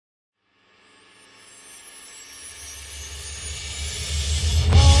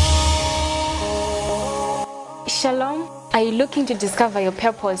Shalom. Are you looking to discover your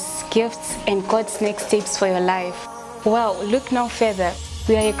purpose, gifts, and God's next steps for your life? Well, look no further.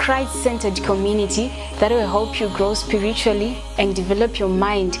 We are a Christ-centered community that will help you grow spiritually and develop your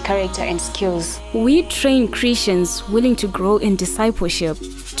mind, character, and skills. We train Christians willing to grow in discipleship,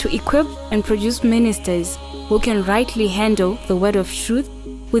 to equip and produce ministers who can rightly handle the word of truth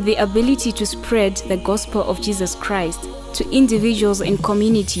with the ability to spread the gospel of Jesus Christ to individuals and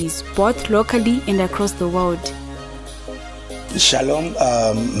communities, both locally and across the world. Shalom,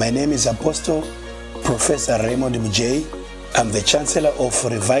 my name is Apostle Professor Raymond Mujeyi. I'm the Chancellor of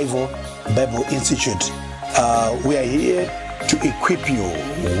Revival Bible Institute. We are here to equip you.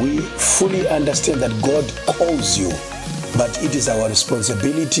 We fully understand that God calls you, but it is our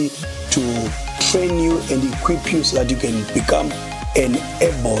responsibility to train you and equip you so that you can become an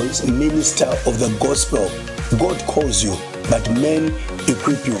able minister of the gospel. God calls you, but men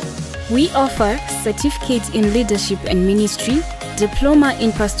equip you. We offer certificates in leadership and ministry, diploma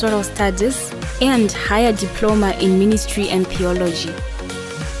in pastoral studies, and higher diploma in ministry and theology.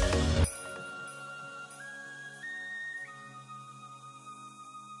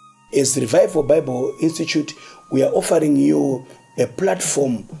 As the Revival Bible Institute, we are offering you a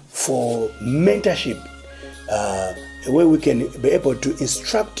platform for mentorship, where we can be able to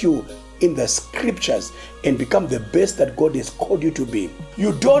instruct you in the scriptures and become the best that God has called you to be.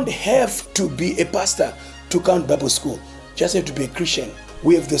 You don't have to be a pastor to count Bible school. Just have to be a Christian.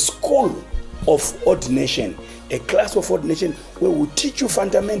 We have the school of ordination, a class of ordination where we teach you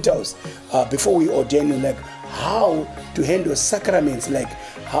fundamentals before we ordain you, like how to handle sacraments, like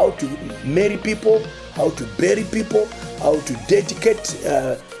how to marry people, how to bury people, how to dedicate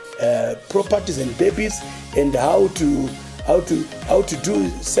properties and babies, and how to do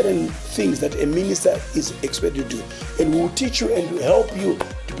certain things that a minister is expected to do. And we'll teach you and help you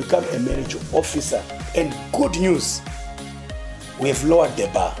to become a marriage officer. And good news, we have lowered the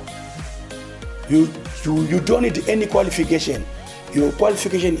bar. You don't need any qualification. Your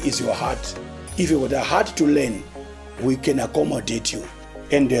qualification is your heart. If you have a heart to learn, we can accommodate you.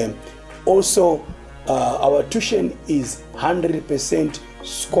 And also, our tuition is 100%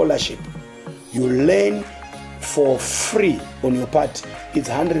 scholarship. You learn for free on your part. It's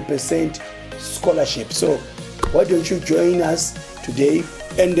 100% scholarship. So why don't you join us today?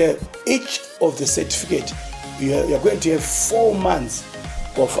 And each of the certificate, you're going to have 4 months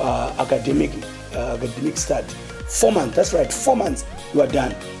of academic start. 4 months, that's right, 4 months, you are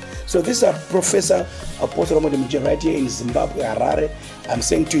done. So this is Professor Apostle Raymond Mujeyi right here in Zimbabwe, Harare. I'm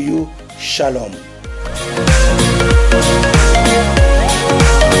saying to you, Shalom.